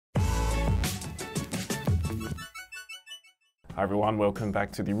Hi everyone, welcome back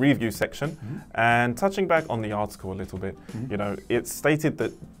to the review section. And touching back on the article a little bit, you know, it's stated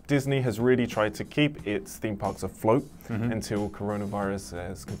that Disney has really tried to keep its theme parks afloat until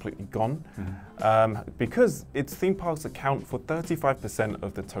coronavirus is completely gone, because its theme parks account for 35%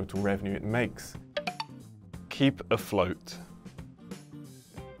 of the total revenue it makes. Keep afloat.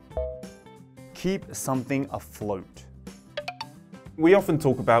 Keep something afloat. We often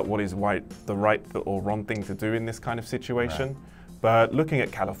talk about what is the right or wrong thing to do in this kind of situation, but looking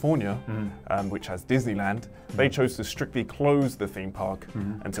at California, which has Disneyland, they chose to strictly close the theme park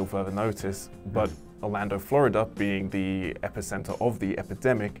until further notice, but Orlando, Florida, being the epicenter of the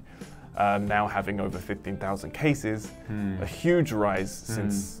epidemic, now having over 15,000 cases, a huge rise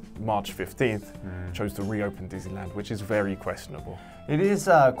since March 15th, chose to reopen Disneyland, which is very questionable. It is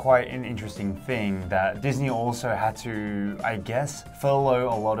quite an interesting thing that Disney also had to, I guess, furlough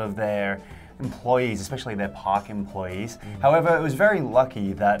a lot of their employees, especially their park employees. However, it was very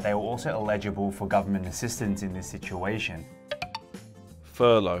lucky that they were also eligible for government assistance in this situation.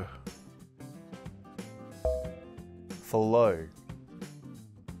 Furlough. Furlough.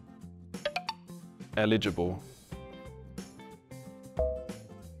 Eligible.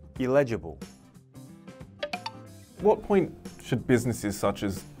 Illegible. What point should businesses such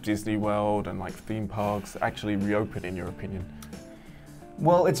as Disney World and like theme parks actually reopen, in your opinion?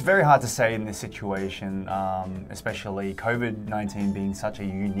 Well, it's very hard to say in this situation, especially COVID-19 being such a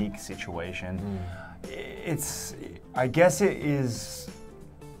unique situation. I guess it is,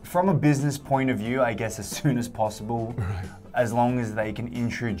 from a business point of view, I guess as soon as possible, as long as they can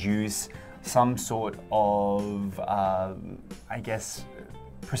introduce some sort of, I guess,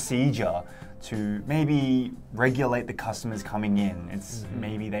 procedure to maybe regulate the customers coming in. It's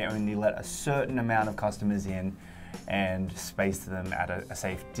maybe they only let a certain amount of customers in and space them at a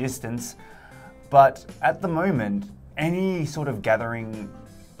safe distance. But at the moment, any sort of gathering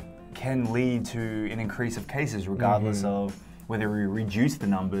can lead to an increase of cases, regardless of whether we reduce the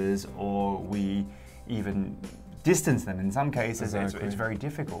numbers or we even distance them. In some cases, it's very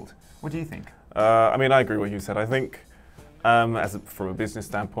difficult. What do you think? I mean, I agree with what you said. I think from a business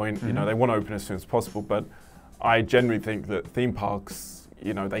standpoint, you know, they want to open as soon as possible, but I generally think that theme parks,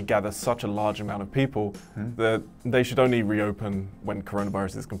 you know, they gather such a large amount of people that they should only reopen when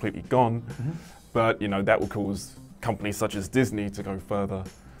coronavirus is completely gone. But, you know, that will cause companies such as Disney to go further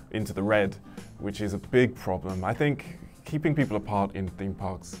into the red, which is a big problem. I think keeping people apart in theme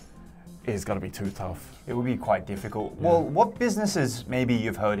parks is going to be too tough. It would be quite difficult. Well, what businesses maybe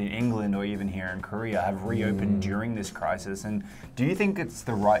you've heard in England or even here in Korea have reopened during this crisis, and do you think it's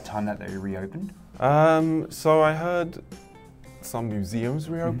the right time that they reopened? So I heard some museums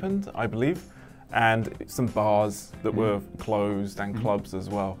reopened, I believe, and some bars that were closed and clubs as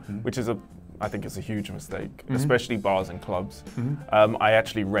well, which is I think it's a huge mistake, especially bars and clubs. I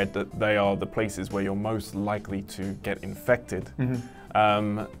actually read that they are the places where you're most likely to get infected.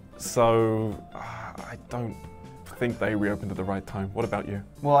 So I don't think they reopened at the right time. What about you?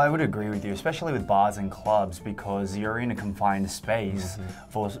 Well, I would agree with you, especially with bars and clubs, because you're in a confined space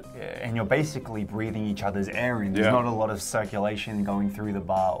and you're basically breathing each other's air in. There's not a lot of circulation going through the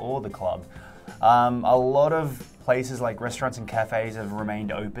bar or the club. A lot of places like restaurants and cafes have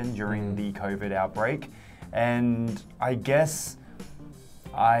remained open during the COVID outbreak, and I guess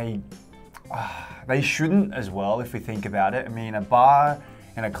they shouldn't as well if we think about it. I mean, a bar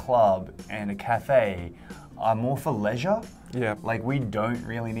and a club and a cafe are more for leisure. Like, we don't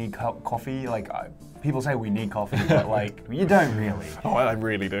really need coffee. Like, people say we need coffee, but like, you don't really. Oh, I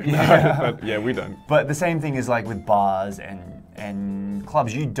really do. But yeah, we don't. But the same thing is like with bars and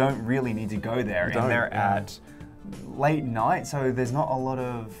clubs. You don't really need to go there, and they're at late night, so there's not a lot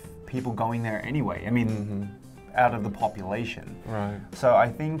of people going there anyway. I mean, out of the population. So I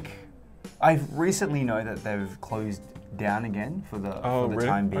think I recently know that they've closed down again for the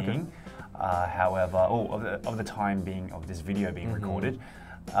time being. However, of the time being of this video being recorded.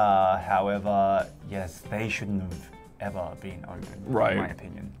 However, yes, they shouldn't have ever been open, in my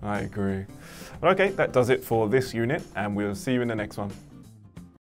opinion. I agree. But okay, that does it for this unit, and we'll see you in the next one.